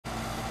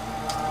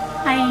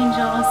Hi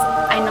angels,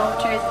 I know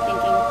what you're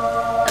thinking.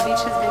 A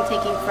bitch has been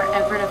taking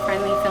forever to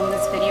finally film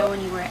this video,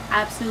 and you were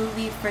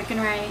absolutely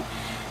freaking right.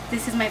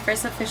 This is my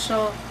first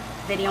official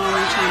video on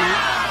my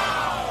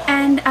channel.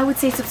 And I would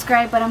say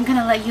subscribe, but I'm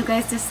gonna let you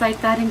guys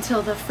dislike that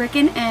until the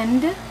freaking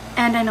end.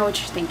 And I know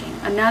what you're thinking.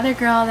 Another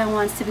girl that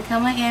wants to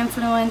become an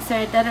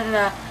influencer, da da da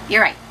da.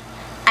 You're right,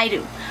 I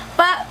do.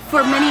 But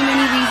for many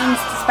reasons,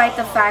 despite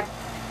the fact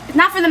it's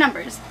not for the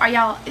numbers,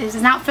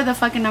 it's not for the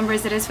fucking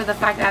numbers, it is for the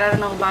fact that I don't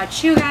know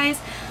about you guys,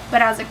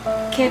 but as a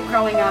kid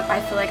growing up,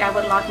 I feel like I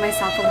would lock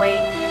myself away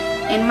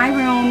in my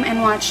room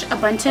and watch a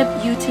bunch of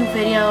YouTube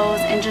videos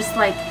and just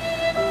like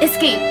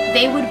escape.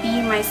 They would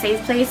be my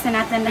safe place, and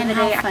at the end of the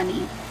day,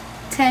 funny.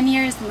 10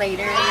 years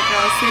later, the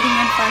girl sitting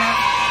in front of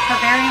her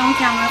very own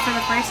camera for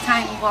the first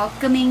time,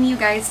 welcoming you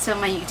guys to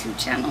my YouTube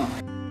channel.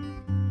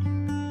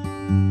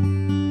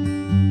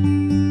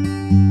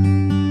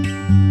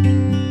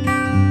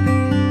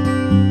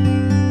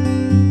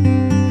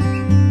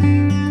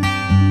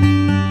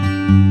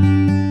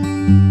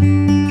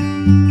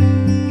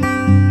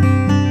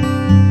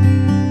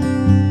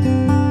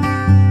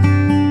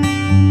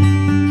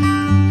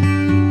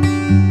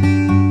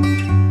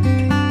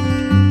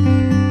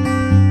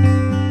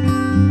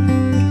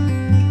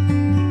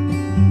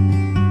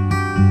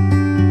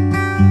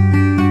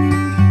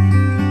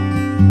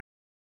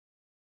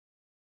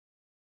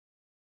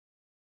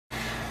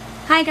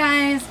 Hi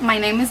guys, my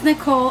name is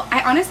Nicole.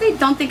 I honestly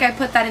don't think I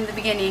put that in the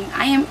beginning.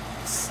 I am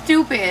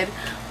stupid.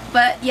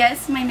 But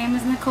yes, my name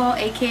is Nicole,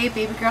 aka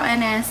Baby Girl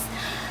NS.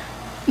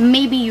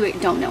 Maybe you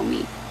don't know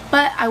me,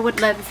 but I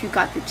would love if you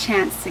got the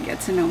chance to get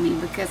to know me,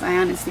 because I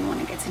honestly want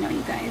to get to know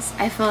you guys.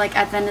 I feel like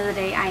at the end of the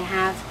day,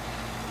 I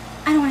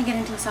don't want to get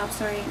into a sob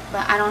story,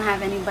 but I don't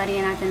have anybody,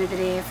 and at the end of the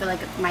day, I feel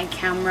like my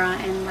camera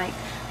and like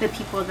the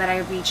people that I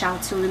reach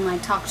out to and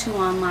like talk to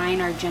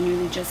online are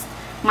genuinely just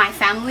my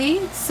family.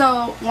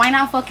 So why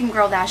not fucking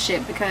grow that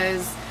shit?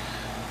 Because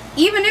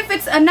even if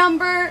it's a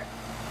number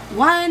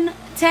 1,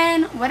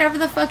 10, whatever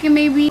the fuck it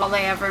may be, all I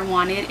ever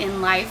wanted in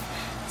life,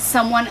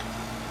 someone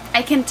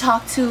I can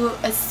talk to,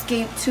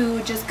 escape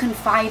to, just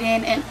confide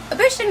in, and a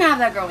bitch didn't have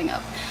that growing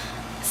up.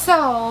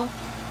 So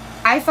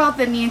I felt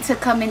the need to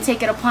come and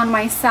take it upon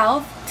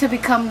myself to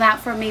become that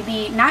for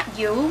maybe not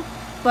you,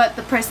 but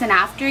the person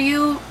after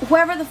you,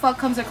 whoever the fuck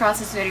comes across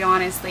this video,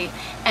 honestly,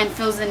 and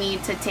feels the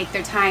need to take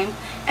their time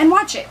and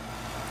watch it.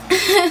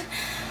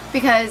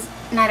 Because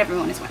not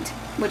everyone is one to,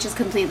 which is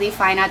completely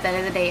fine. At the end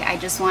of the day, I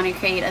just want to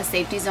create a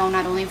safety zone,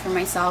 not only for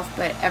myself,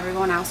 but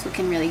everyone else who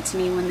can relate to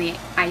me when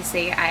I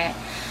say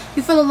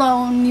you feel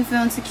alone, you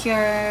feel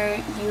insecure,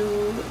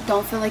 you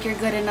don't feel like you're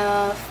good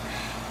enough,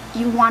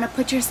 you want to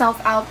put yourself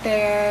out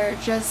there,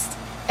 just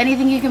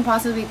anything you can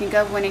possibly think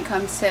of when it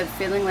comes to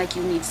feeling like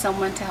you need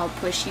someone to help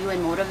push you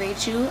and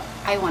motivate you.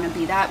 I want to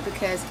be that,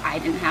 because I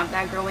didn't have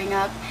that growing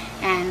up,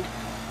 and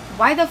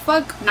why the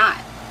fuck not?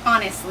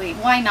 Honestly,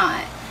 why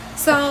not?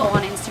 So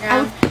on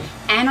Instagram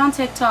and on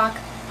TikTok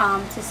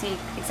to see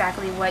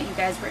exactly what you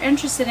guys were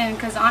interested in,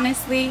 because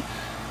honestly,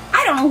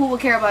 I don't know who will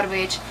care about a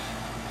bitch,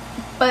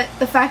 but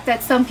the fact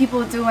that some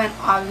people do and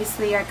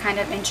obviously are kind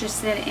of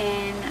interested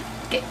in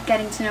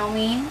getting to know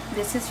me,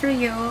 this is for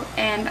you.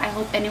 And I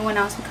hope anyone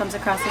else who comes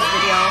across this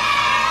video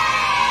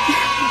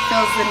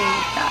feels the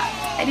need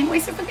that I didn't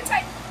waste your fucking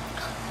time.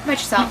 About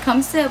yourself. When it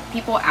comes to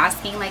people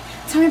asking like,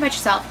 tell me about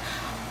yourself,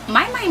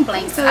 my mind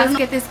blanks. So let's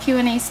get this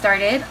Q&A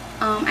started.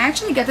 I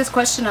actually get this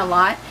question a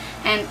lot,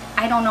 and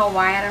I don't know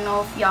why. I don't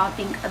know if y'all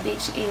think a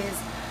bitch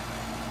is,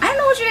 I don't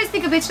know what you guys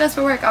think a bitch does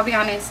for work, I'll be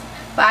honest,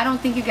 but I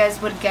don't think you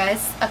guys would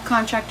guess. A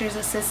contractor's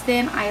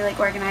assistant. I like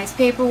organize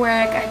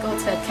paperwork, I go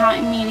to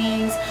accounting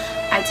meetings,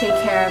 I take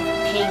care of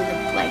paying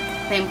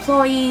the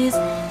employees,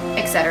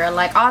 etc.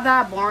 Like all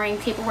that boring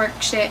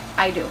paperwork shit,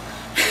 I do.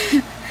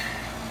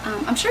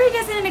 I'm sure you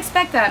guys didn't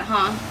expect that,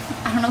 huh?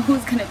 I don't know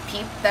who's gonna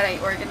peep that I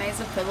organize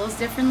the pillows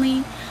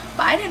differently,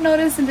 but I didn't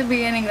notice in the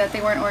beginning that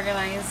they weren't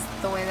organized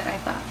the way that I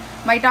thought.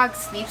 My dog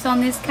sleeps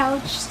on this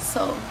couch,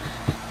 so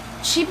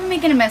she'd been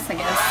making a mess, I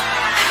guess.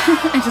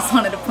 I just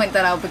wanted to point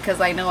that out, because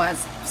I know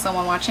as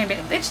someone watching,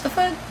 bitch, the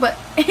fuck? But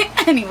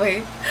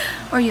anyway,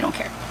 or you don't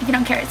care. If you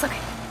don't care, it's okay.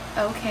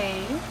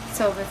 Okay,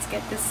 so let's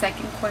get the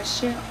second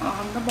question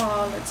on the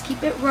ball. Let's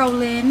keep it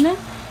rolling.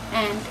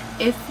 And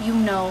if you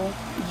know,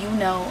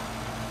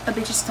 a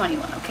bitch is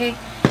 21, okay?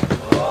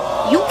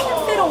 You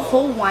can fit a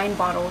whole wine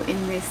bottle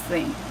in this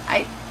thing.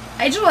 I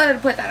just wanted to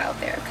put that out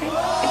there, okay?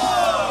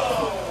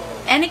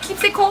 And it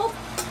keeps it cold.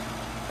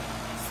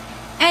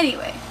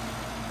 Anyway,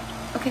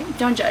 okay,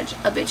 don't judge.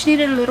 A bitch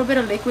needed a little bit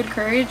of liquid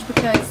courage,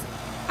 because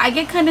I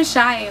get kind of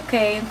shy,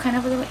 okay? I'm kind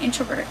of a little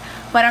introvert,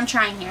 but I'm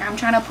trying here. I'm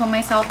trying to put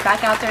myself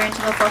back out there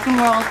into the fucking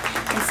world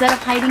instead of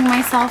hiding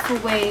myself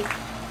away.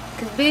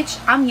 Because, bitch,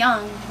 I'm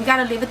young. We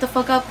gotta live it the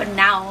fuck up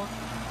now.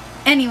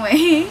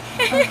 Anyway.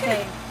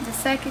 Okay, the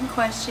second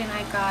question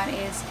I got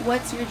is,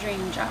 what's your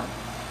dream job?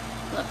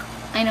 Look,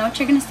 I know what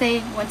you're gonna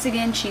say. Once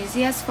again,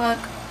 cheesy as fuck.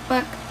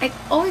 But I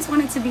always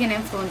wanted to be an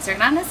influencer.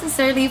 Not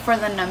necessarily for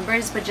the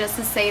numbers, but just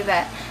to say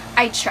that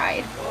I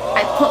tried.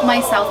 I put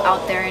myself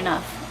out there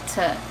enough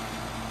to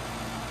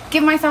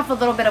give myself a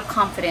little bit of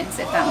confidence,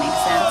 if that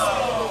makes sense.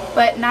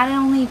 But not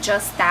only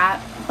just that,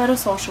 but a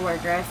social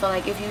worker. I feel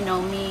like if you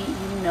know me,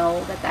 you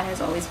know that that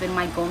has always been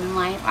my goal in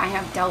life. I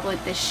have dealt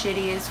with the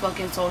shittiest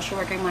fucking social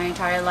worker my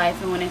entire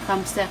life, and when it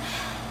comes to,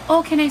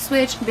 oh, can I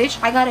switch? Bitch,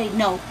 I got a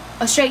no.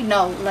 A straight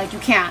no. Like, you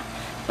can't.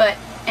 But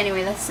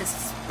anyway, that's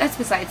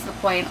besides the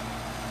point.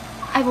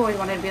 I've always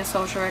wanted to be a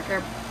social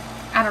worker.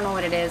 I don't know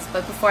what it is,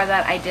 but before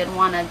that I did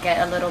want to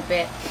get a little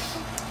bit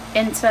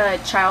into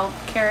child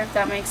care, if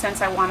that makes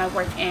sense. I want to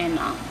work in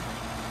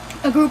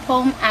a group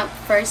home at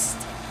first,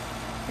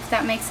 if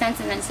that makes sense,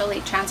 and then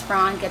slowly transfer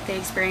on, get the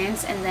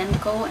experience, and then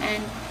go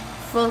and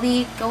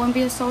fully go and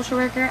be a social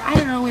worker. I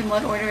don't know in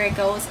what order it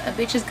goes. A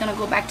bitch is gonna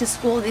go back to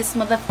school this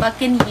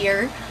motherfucking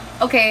year,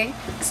 okay?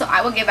 So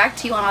I will get back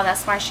to you on all that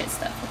smart shit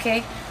stuff,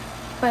 okay?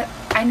 But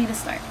I need to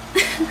start.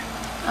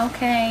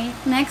 Okay,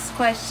 next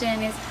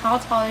question is, how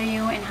tall are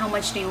you and how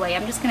much do you weigh?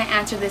 I'm just gonna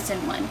answer this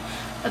in one.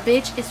 A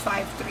bitch is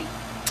 5'3".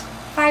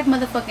 5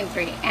 motherfucking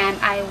 3,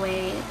 and I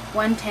weigh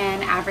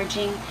 110,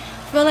 averaging.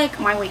 I feel like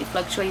my weight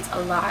fluctuates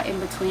a lot in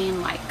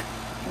between, like,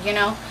 you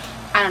know,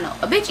 I don't know.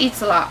 A bitch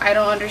eats a lot. I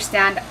don't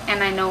understand,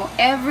 and I know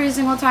every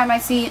single time I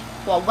see,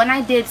 well, when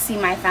I did see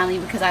my family,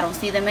 because I don't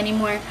see them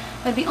anymore,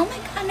 I'd be, oh my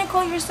god,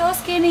 Nicole, you're so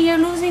skinny, you're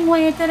losing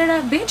weight, da da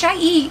da. Bitch, I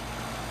eat.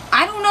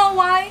 I don't know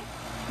why.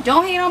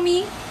 Don't hate on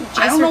me.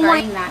 I don't know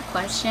why. That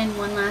question,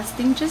 one last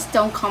thing, just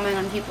don't comment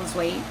on people's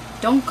weight.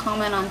 Don't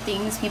comment on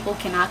things people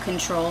cannot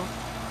control.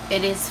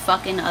 It is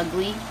fucking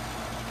ugly.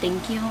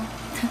 Thank you.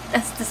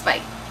 That's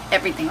despite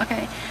everything,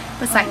 okay?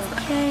 Besides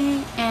that.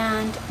 Okay,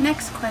 and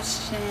next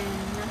question.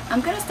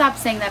 I'm gonna stop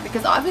saying that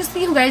because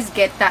obviously you guys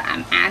get that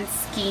I'm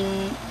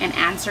asking and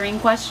answering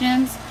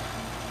questions.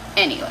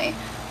 Anyway.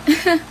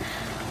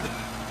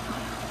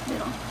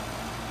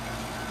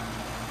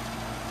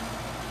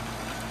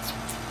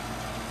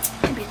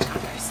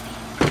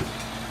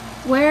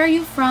 Where are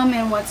you from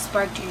and what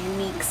sparked your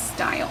unique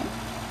style?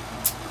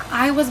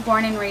 I was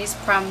born and raised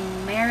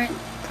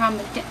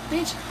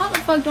bitch, how the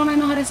fuck don't I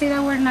know how to say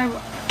that word? And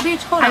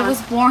bitch, hold on. I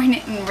was born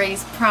and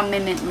raised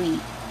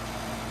prominently.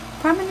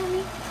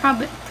 Prominently?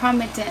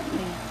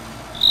 Prominently.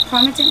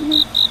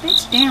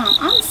 Bitch, damn,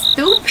 I'm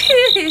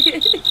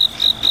stupid.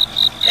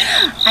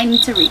 I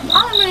need to read.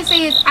 All I'm gonna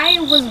say is I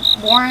was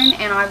born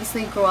and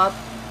obviously grew up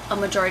a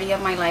majority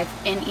of my life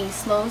in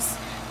East Los,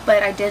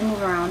 but I did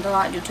move around a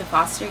lot due to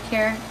foster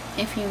care.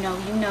 If you know,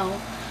 you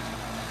know.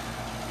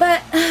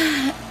 But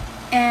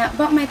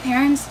my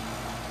parents, oh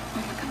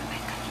my god,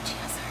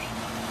 sorry.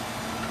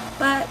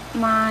 But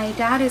my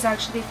dad is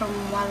actually from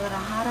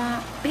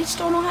Guadalajara. Bitch,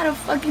 don't know how to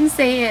fucking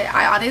say it.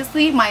 I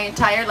honestly, my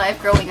entire life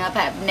growing up,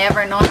 have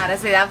never known how to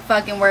say that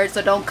fucking word.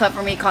 So don't come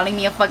for me calling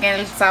me a fucking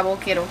El Sabo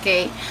kid,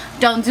 okay?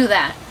 Don't do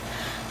that.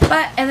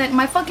 But, and then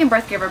my fucking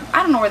birth giver,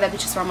 I don't know where that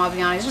bitch is from, I'll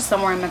be honest. Just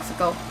somewhere in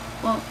Mexico.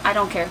 Well, I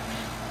don't care.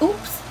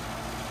 Oops.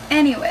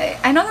 Anyway,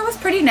 I know that was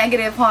pretty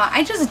negative, huh?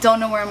 I just don't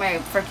know where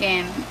my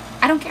freaking...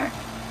 I don't care.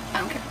 I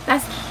don't care. I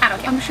don't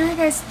care. I'm sure you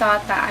guys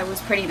thought that I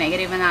was pretty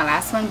negative in that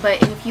last one,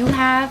 but if you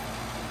have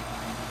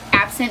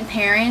absent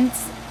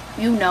parents,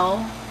 you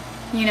know,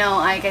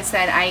 like I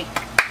said, I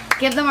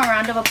give them a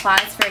round of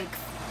applause for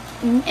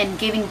and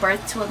giving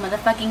birth to a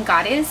motherfucking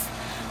goddess.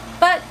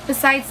 But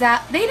besides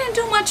that, they didn't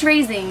do much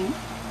raising.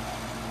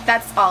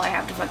 That's all I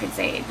have to fucking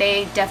say.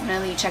 They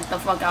definitely checked the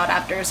fuck out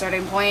after a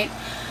certain point.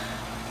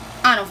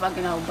 I don't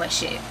fucking know, but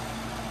shit.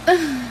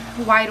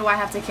 Why do I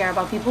have to care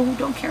about people who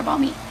don't care about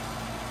me?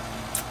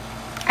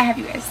 I have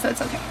you guys, so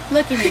it's okay.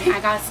 Look at me,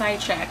 I got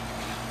sidetracked.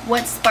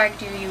 What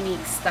sparked your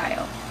unique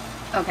style?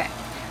 Okay,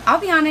 I'll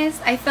be honest,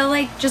 I feel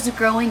like just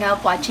growing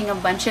up watching a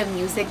bunch of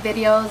music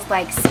videos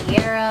like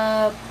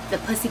Sierra, the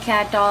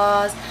Pussycat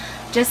Dolls,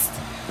 just,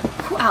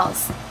 who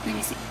else? Let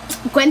me see.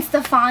 Gwen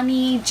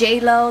Stefani,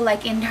 J-Lo,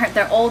 like in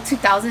their old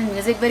 2000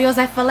 music videos.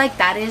 I feel like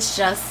that is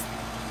just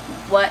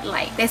what,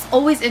 like, that's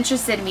always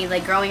interested me.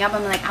 Like growing up,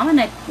 I'm like, I want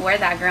to wear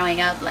that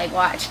growing up, like,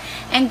 watch.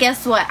 And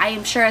guess what, I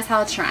am sure as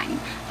hell trying.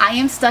 I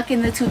am stuck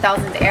in the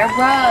 2000s era.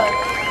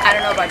 I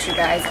don't know about you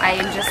guys, I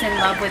am just in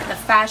love with the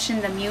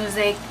fashion, the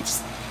music,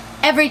 just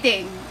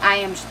everything. I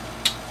am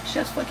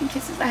just fucking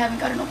kisses. I haven't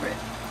gotten over it.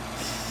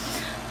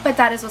 But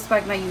that is what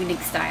sparked my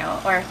unique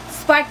style, or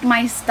sparked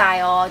my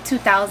style.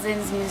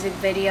 2000s music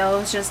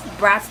videos, just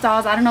Bratz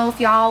dolls. I don't know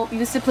if y'all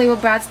used to play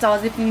with Bratz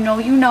dolls. If you know,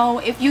 you know.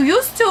 If you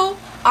used to, all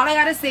I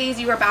gotta say is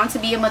you were bound to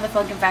be a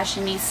motherfucking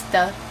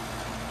fashionista.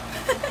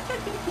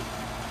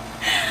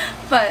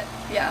 But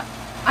yeah,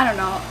 I don't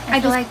know.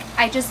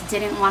 I just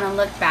didn't want to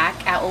look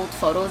back at old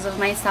photos of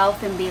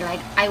myself and be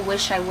like, I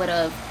wish I would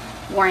have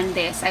worn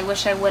this, I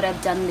wish I would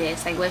have done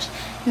this, I wish.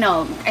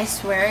 No, I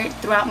swear,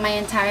 throughout my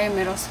entire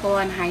middle school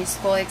and high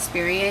school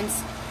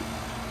experience,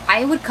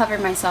 I would cover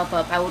myself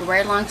up. I would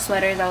wear long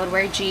sweaters, I would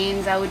wear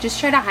jeans, I would just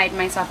try to hide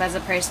myself as a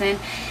person.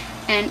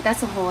 And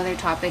that's a whole other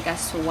topic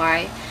as to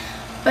why.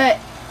 But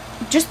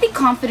just be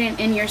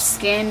confident in your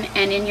skin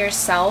and in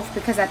yourself,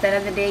 because at the end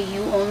of the day,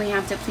 you only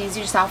have to please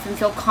yourself and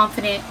feel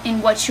confident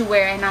in what you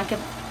wear and not give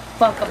a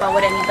fuck about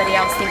what anybody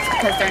else thinks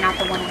because they're not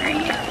the one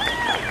wearing it.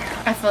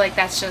 I feel like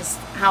that's just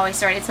how I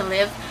started to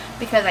live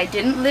because I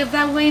didn't live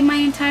that way my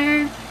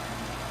entire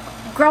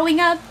growing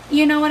up,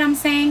 you know what I'm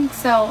saying?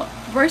 So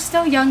we're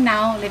still young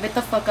now. Live it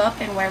the fuck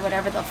up and wear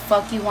whatever the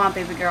fuck you want,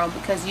 baby girl,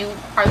 because you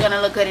are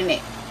gonna look good in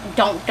it.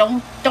 Don't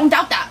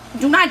doubt that.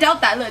 Do not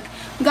doubt that. Look,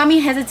 you got me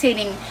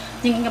hesitating,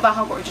 thinking about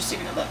how gorgeous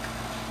you're gonna look.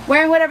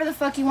 Wearing whatever the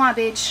fuck you want,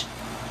 bitch.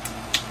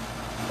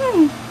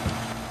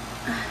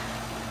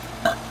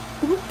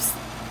 Oops.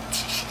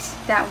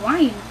 That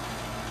wine.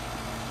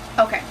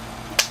 Okay.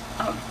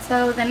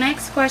 So the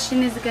next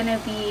question is gonna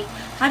be,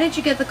 how did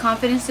you get the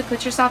confidence to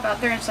put yourself out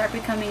there and start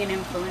becoming an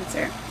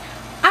influencer?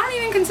 I don't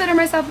even consider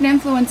myself an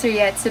influencer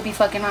yet, to be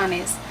fucking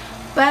honest,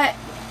 but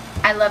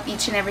I love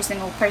each and every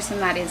single person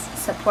that is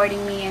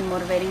supporting me and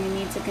motivating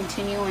me to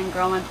continue and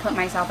grow and put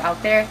myself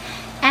out there.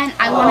 And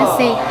I want to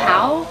say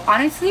how,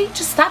 honestly,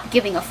 just stop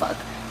giving a fuck.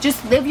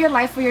 Just live your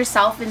life for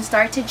yourself and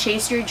start to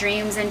chase your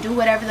dreams and do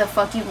whatever the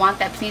fuck you want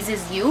that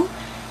pleases you.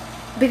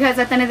 Because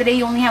at the end of the day,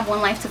 you only have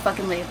one life to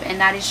fucking live. And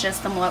that is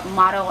just the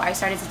motto I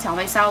started to tell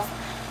myself.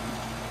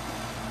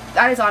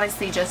 That is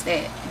honestly just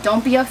it.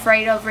 Don't be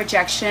afraid of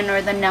rejection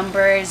or the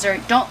numbers, or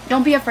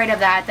don't be afraid of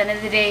that. At the end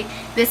of the day,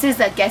 this is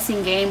a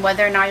guessing game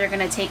whether or not you're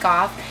gonna take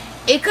off.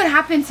 It could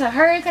happen to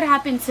her, it could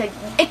happen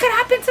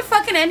to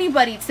fucking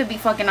anybody, to be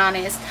fucking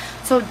honest.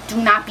 So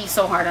do not be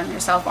so hard on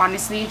yourself,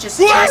 honestly. Just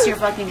chase your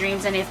fucking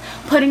dreams, and if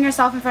putting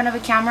yourself in front of a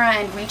camera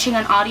and reaching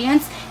an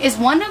audience is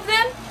one of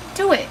them,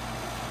 do it.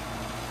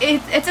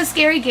 It's a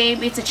scary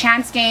game, it's a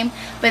chance game,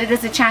 but it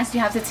is a chance you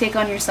have to take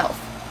on yourself.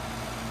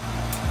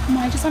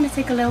 I just want to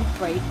take a little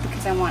break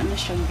because I wanted to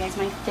show you guys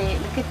my fit.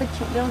 Look at the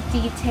cute little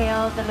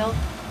detail, the little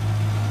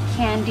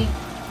candy,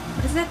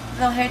 what is it? The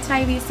little hair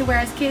tie we used to wear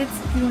as kids.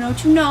 If you know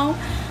what you know.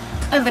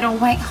 A little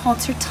white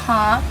halter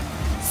top,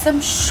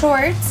 some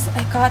shorts.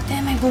 I got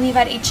them, I believe,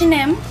 at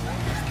H&M.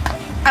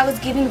 I was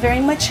giving very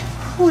much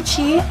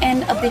hoochie,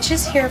 and a bitch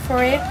is here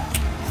for it.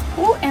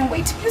 Oh, and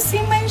wait till you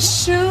see my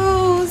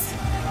shoes.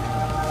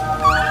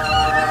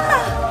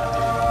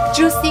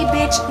 Juicy,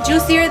 bitch.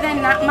 Juicier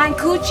than not my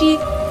coochie.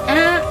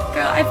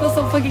 Girl, I feel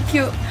so fucking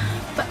cute.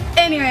 But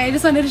anyway, I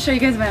just wanted to show you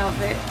guys my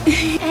outfit.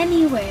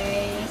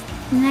 Anyway,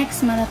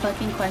 next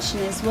motherfucking question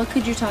is, what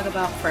could you talk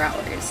about for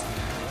hours?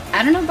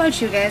 I don't know about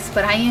you guys,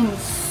 but I am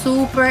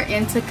super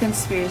into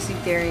conspiracy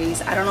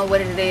theories. I don't know what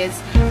it is.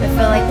 I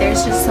feel like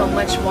there's just so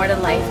much more to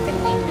life than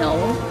we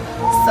know.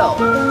 So,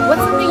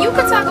 what's something you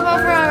could talk about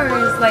for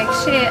hours? Like,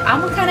 shit,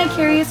 I'm kind of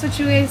curious what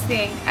you guys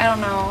think. I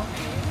don't know.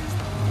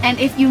 And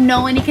if you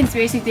know any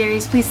conspiracy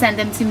theories, please send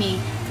them to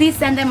me. Please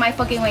send them my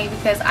fucking way,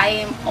 because I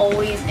am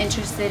always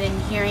interested in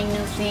hearing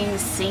new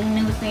things, seeing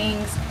new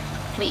things.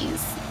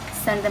 Please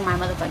send them my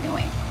motherfucking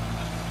way.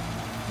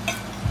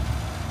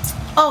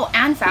 Oh,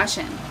 and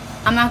fashion.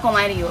 I'm not gonna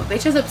lie to you. A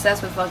bitch is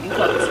obsessed with fucking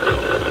clothes.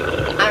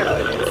 I don't know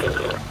what it is.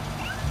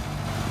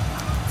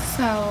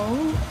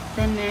 So,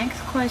 the next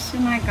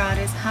question I got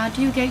is, how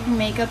do you get your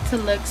makeup to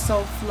look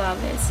so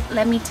flawless?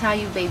 Let me tell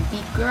you,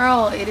 baby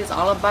girl, it is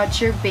all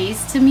about your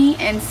base to me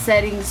and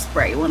setting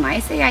spray. When I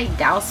say I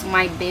douse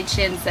my bitch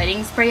in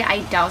setting spray,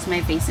 I douse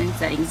my face in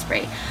setting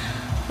spray.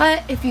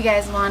 But if you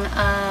guys want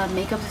a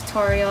makeup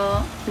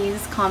tutorial,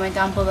 please comment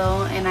down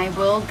below and I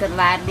will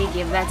gladly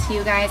give that to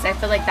you guys. I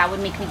feel like that would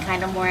make me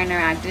kind of more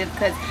interactive,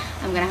 because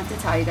I'm gonna have to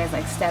tell you guys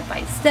like step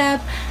by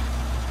step.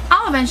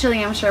 I'll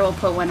eventually, I'm sure, will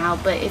put one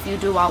out, but if you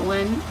do want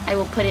one, I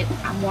will put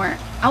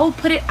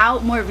it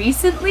out more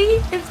recently,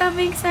 if that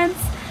makes sense.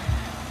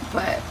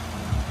 But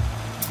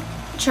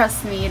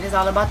trust me, it is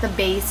all about the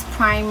base.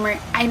 Primer,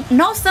 I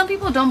know some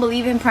people don't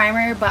believe in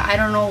primer, but I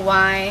don't know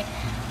why.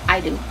 I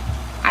do.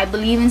 I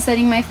believe in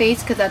setting my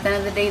face, because at the end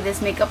of the day,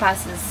 this makeup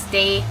has to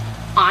stay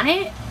on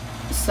it,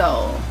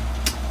 so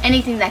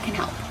anything that can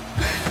help.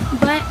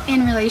 But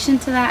in relation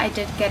to that, I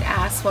did get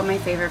asked what my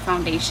favorite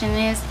foundation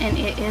is, and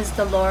it is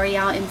the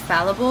L'Oreal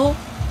Infallible.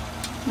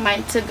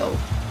 My to-go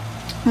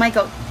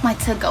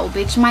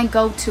bitch, my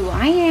go-to.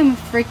 I am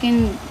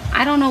freaking,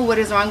 I don't know what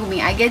is wrong with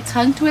me. I get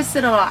tongue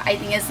twisted a lot. I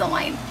think it's the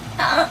wine.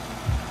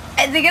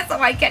 I think it's the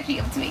wine catching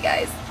up to me,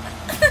 guys.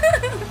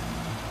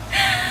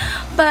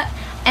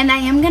 And I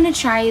am gonna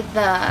try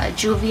the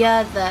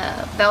Juvia,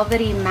 the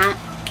Velvety Matte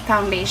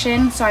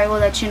Foundation, so I will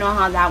let you know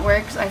how that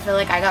works. I feel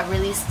like I got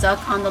really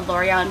stuck on the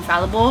L'Oreal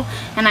Infallible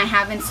and I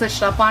haven't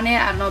switched up on it.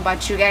 I don't know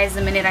about you guys.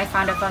 The minute I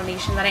found a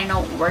foundation that I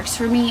know works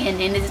for me and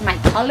it is my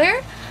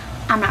color,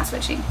 I'm not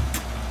switching.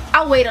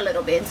 I'll wait a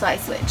little bit until I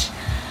switch.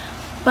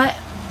 But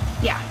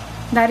yeah,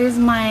 that is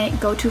my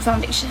go-to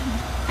foundation.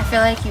 I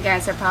feel like you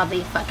guys are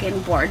probably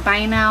fucking bored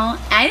by now.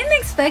 I didn't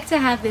expect to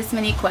have this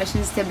many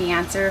questions to be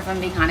answered, if I'm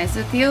being honest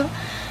with you.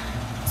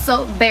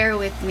 So bear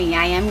with me.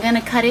 I am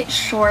gonna cut it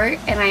short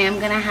and I am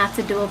gonna have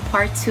to do a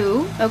part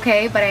 2,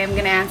 okay? But I am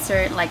gonna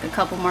answer like a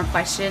couple more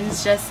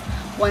questions, just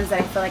ones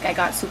that I feel like I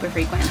got super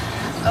frequent.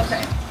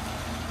 Okay.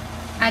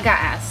 I got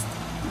asked,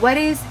 what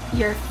is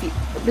your fear?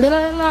 Blah,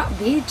 blah, blah,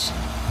 bitch.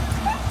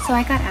 So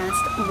I got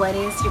asked, what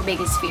is your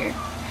biggest fear?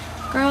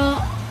 Girl,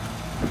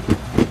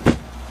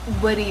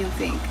 what do you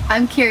think?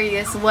 I'm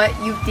curious what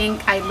you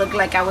think I look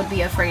like I would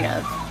be afraid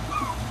of.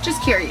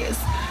 Just curious.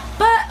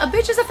 But a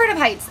bitch is afraid of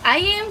heights. I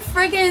am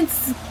freaking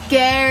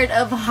scared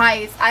of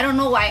heights. I don't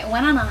know why. I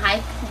went on a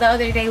hike the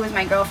other day with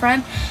my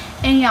girlfriend,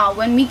 and y'all,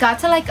 when we got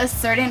to like a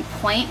certain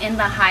point in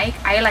the hike,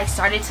 I like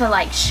started to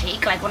like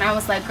shake. Like when I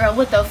was like, girl,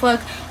 what the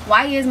fuck?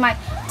 Why is my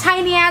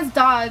tiny ass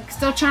dog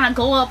still trying to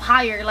go up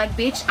higher? Like,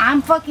 bitch,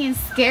 I'm fucking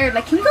scared.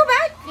 Like, can we go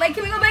back? Like,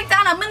 can we go back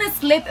down? I'm gonna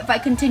slip if I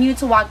continue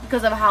to walk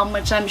because of how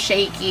much I'm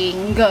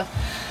shaking.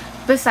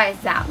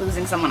 Besides that,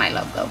 losing someone I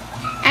love though.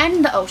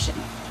 And the ocean.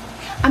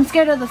 I'm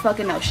scared of the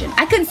fucking ocean.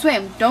 I can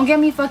swim, don't get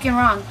me fucking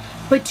wrong,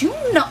 but you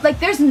know,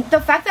 like, there's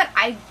the fact that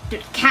I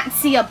can't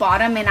see a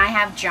bottom and I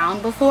have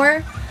drowned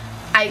before.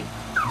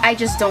 I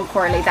just don't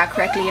correlate that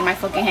correctly in my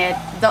fucking head.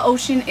 The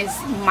ocean is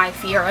my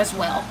fear as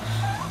well.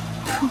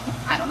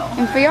 I don't know.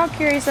 And for y'all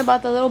curious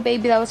about the little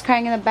baby that was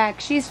crying in the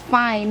back, she's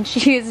fine.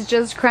 She is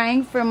just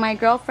crying for my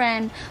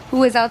girlfriend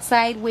who is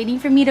outside waiting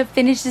for me to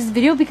finish this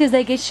video because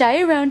I get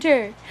shy around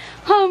her.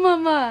 Oh,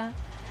 mama.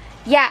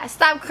 Yeah,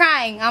 stop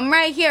crying. I'm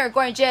right here,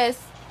 gorgeous.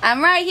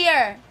 I'm right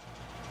here.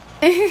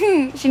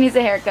 She needs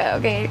a haircut,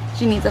 okay?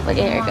 She needs a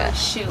fucking haircut.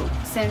 Shoot.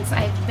 Since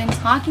I've been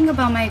talking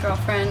about my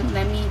girlfriend,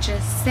 let me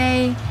just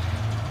say,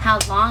 how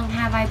long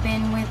have I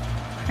been with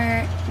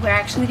her? We're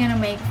actually gonna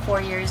make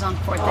 4 years on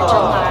 4th of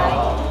July.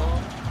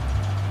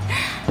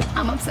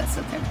 I'm obsessed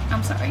with her.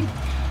 I'm sorry.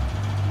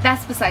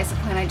 That's besides the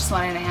point. I just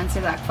wanted to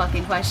answer that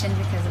fucking question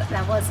because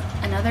that was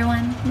another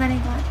one that I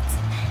got.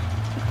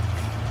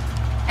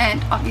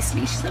 And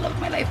obviously she's the love of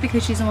my life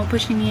because she's the one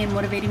pushing me and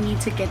motivating me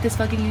to get this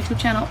fucking YouTube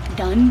channel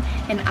done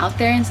and out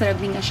there instead of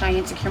being a shy,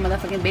 insecure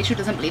motherfucking bitch who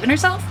doesn't believe in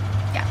herself.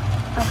 Yeah.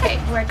 Okay,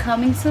 we're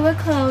coming to a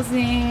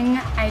closing.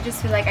 I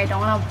just feel like I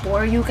don't want to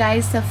bore you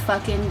guys to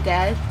fucking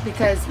death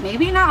because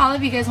maybe not all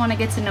of you guys want to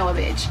get to know a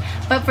bitch.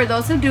 But for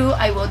those who do,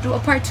 I will do a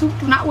part 2.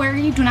 Do not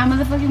worry. Do not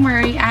motherfucking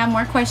worry. I have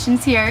more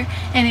questions here.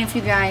 And if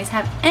you guys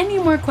have any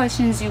more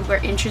questions you were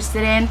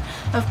interested in,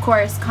 of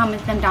course,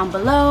 comment them down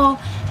below.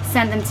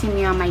 Send them to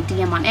me on my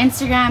DM on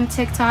Instagram,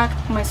 TikTok.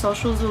 My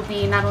socials will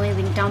be not only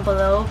linked down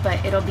below,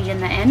 but it'll be in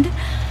the end.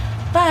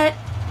 But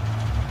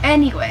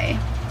anyway,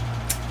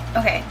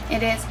 okay,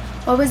 it is.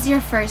 What was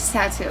your first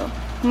tattoo?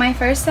 My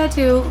first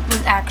tattoo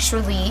was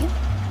actually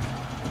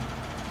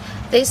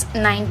this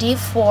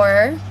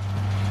 94.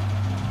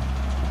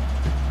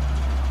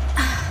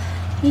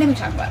 Let me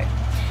talk about it.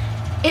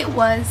 It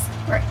was,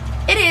 or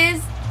it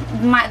is,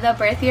 the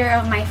birth year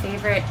of my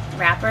favorite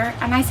rapper.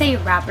 And I say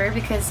rapper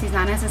because he's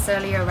not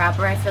necessarily a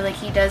rapper. I feel like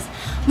he does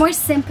more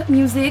simp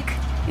music.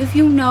 If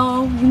you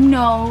know, you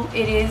know.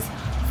 It is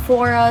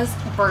Fora's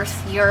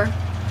birth year.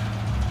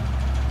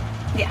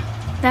 Yeah,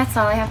 that's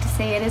all I have to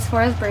say. It is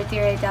Fora's birth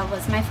year. That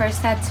was my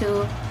first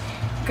tattoo.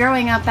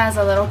 Growing up as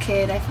a little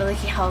kid, I feel like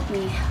he helped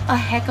me a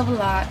heck of a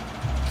lot.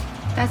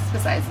 That's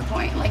besides the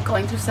point. Like,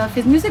 going through stuff,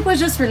 his music was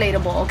just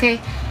relatable, okay?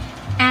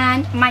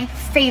 And my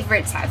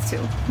favorite tattoo.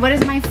 What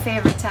is my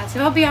favorite tattoo?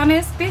 I'll be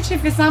honest, bitch,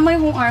 if it's not my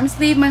whole arm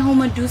sleeve, my whole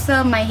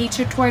Medusa, my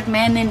hatred toward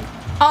men and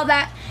all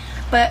that.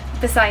 But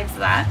besides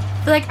that,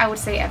 I feel like I would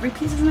say every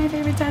piece is my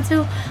favorite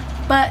tattoo.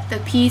 But the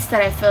piece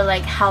that I feel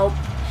like helped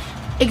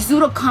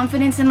exude a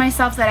confidence in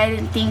myself that I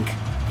didn't think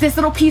this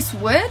little piece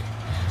would.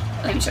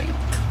 Let me show you.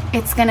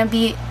 It's gonna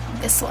be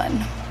this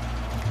one.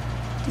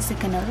 Is it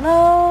gonna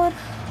load?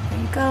 There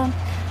you go.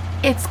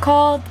 It's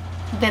called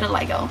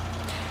Vitiligo.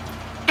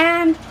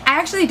 And I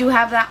actually do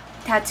have that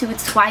tattoo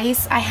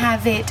twice. I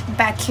have it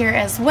back here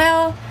as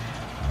well,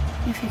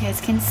 if you guys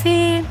can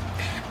see.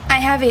 I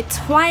have it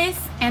twice,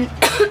 and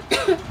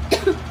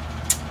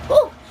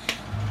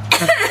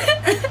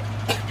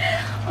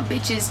a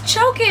bitch is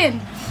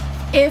choking.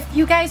 If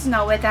you guys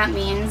know what that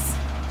means,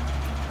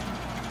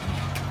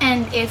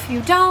 and if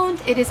you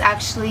don't, it is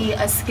actually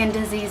a skin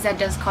disease that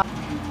does cause.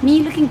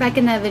 Me looking back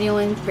in that video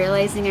and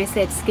realizing I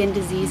said skin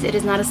disease. It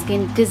is not a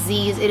skin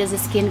disease, it is a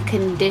skin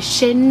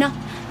condition.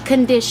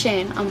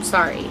 I'm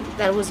sorry.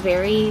 That was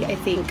very, I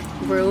think,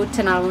 rude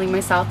to not only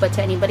myself but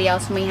to anybody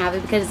else who may have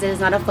it, because it is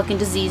not a fucking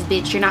disease,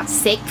 bitch. You're not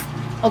sick,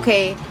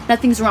 okay?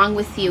 Nothing's wrong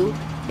with you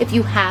if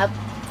you have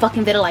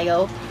fucking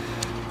vitiligo.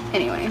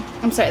 Anyway,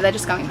 I'm sorry, that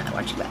just got me mad.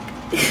 Watch you back.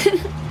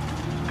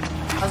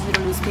 Causes you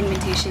to lose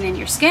pigmentation in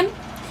your skin.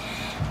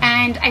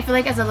 And I feel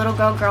like as a little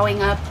girl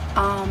growing up,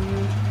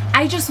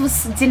 I just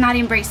did not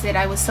embrace it.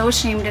 I was so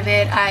ashamed of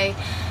it. I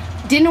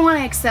didn't want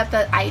to accept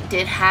that I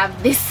did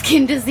have this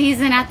skin disease,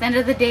 and at the end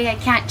of the day, I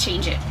can't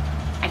change it.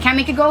 I can't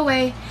make it go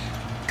away.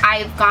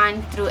 I've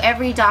gone through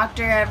every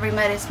doctor, every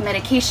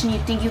medication you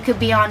think you could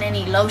be on,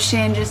 any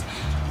lotion, just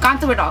gone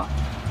through it all.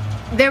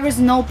 There was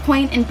no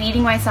point in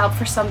beating myself up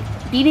for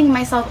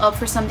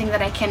something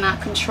that I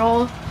cannot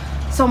control,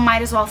 so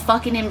might as well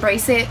fucking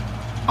embrace it,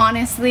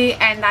 honestly.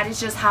 And that is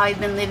just how I've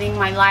been living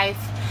my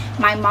life.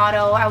 My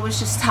motto. I was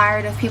just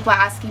tired of people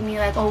asking me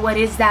like, oh, what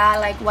is that?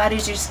 Like, what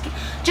is your skin?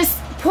 Just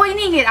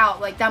pointing it out,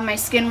 like that my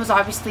skin was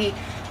obviously,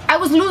 I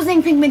was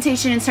losing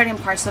pigmentation in certain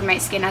parts of my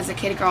skin as a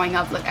kid growing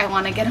up. Look, I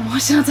want to get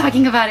emotional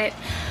talking about it,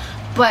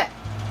 but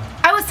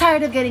I was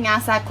tired of getting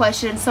asked that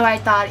question, so I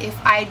thought if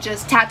I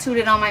just tattooed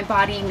it on my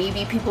body,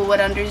 maybe people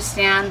would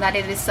understand that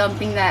it is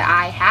something that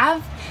I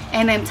have,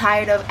 and I'm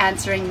tired of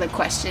answering the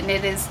question.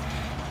 It is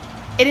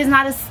it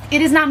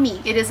is not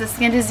me. It is a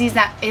skin disease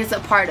that is a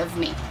part of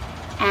me,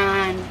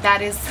 and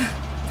that is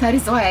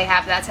why I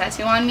have that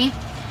tattoo on me.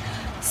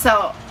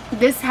 So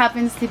this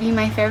happens to be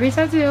my favorite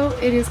tattoo.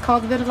 It is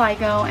called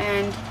vitiligo,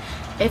 and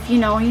if you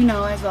know, you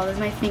know, as well as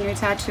my finger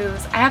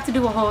tattoos. I have to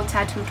do a whole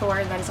tattoo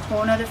tour. That is a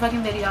whole nother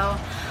fucking video.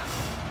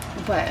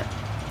 But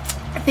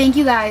thank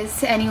you guys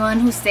to anyone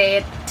who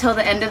stayed till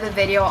the end of the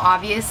video,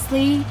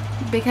 obviously,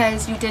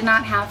 because you did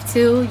not have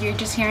to. You're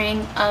just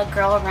hearing a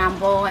girl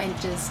ramble and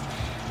just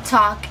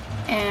talk,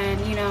 and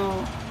you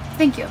know,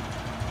 thank you,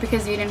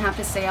 because you didn't have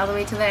to stay all the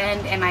way to the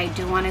end. And I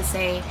do want to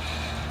say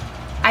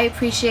I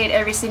appreciate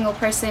every single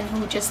person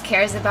who just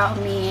cares about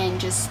me and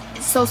just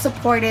is so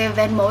supportive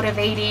and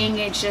motivating.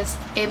 It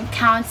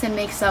counts and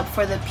makes up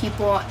for the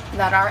people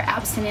that are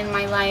absent in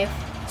my life.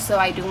 So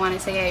I do want to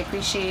say I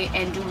appreciate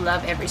and do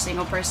love every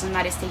single person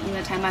that is taking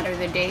the time out of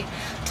their day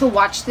to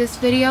watch this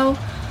video.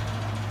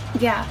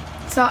 Yeah,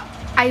 so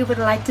I would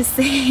like to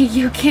say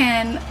you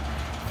can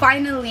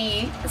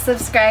finally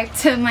subscribe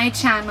to my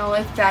channel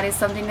if that is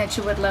something that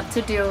you would love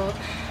to do.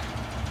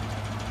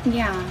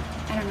 Yeah,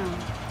 I don't know.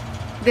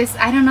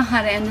 I don't know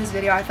how to end this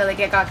video. I feel like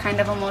it got kind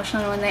of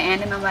emotional in the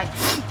end, and I'm like,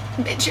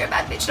 bitch, you're a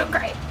bad bitch, don't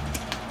cry.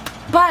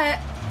 But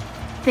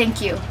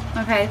thank you,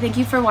 okay? Thank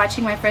you for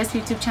watching my first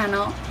YouTube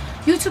channel,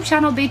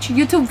 bitch,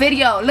 YouTube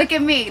video. Look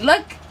at me,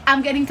 look,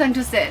 I'm getting tongue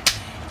twisted.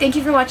 Thank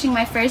you for watching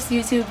my first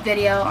YouTube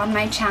video on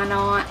my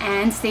channel,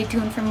 and stay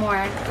tuned for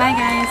more. Bye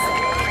guys.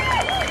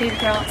 Baby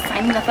girl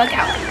signing the fuck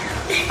out.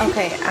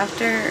 Okay,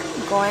 after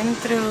going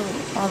through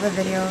all the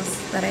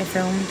videos that I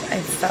filmed, I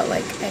felt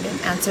like I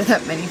didn't answer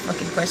that many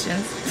fucking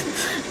questions.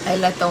 I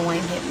let the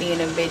wine hit me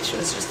and a bitch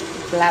was just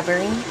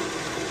blabbering.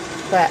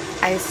 But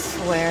I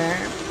swear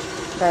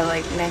that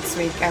like next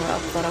week I will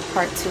upload a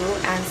part 2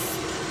 and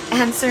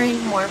answering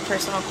more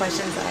personal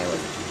questions that I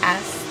was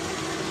asked.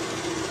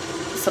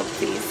 So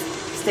please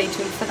stay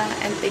tuned for that,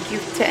 and thank you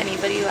to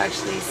anybody who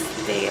actually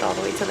stayed all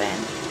the way to the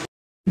end.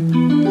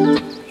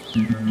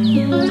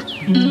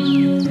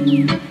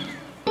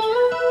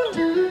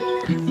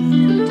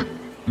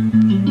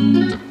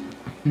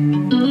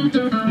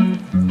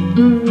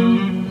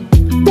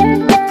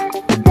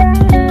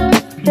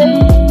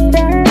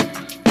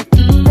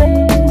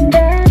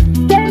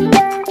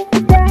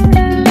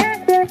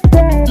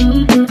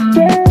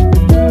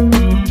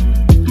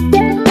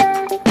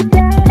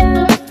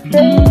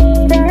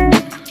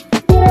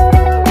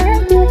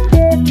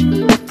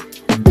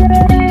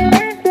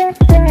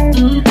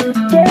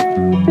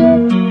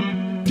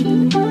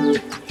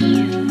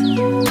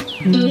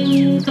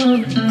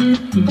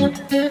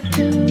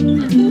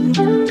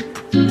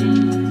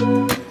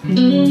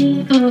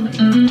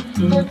 Mm-hmm.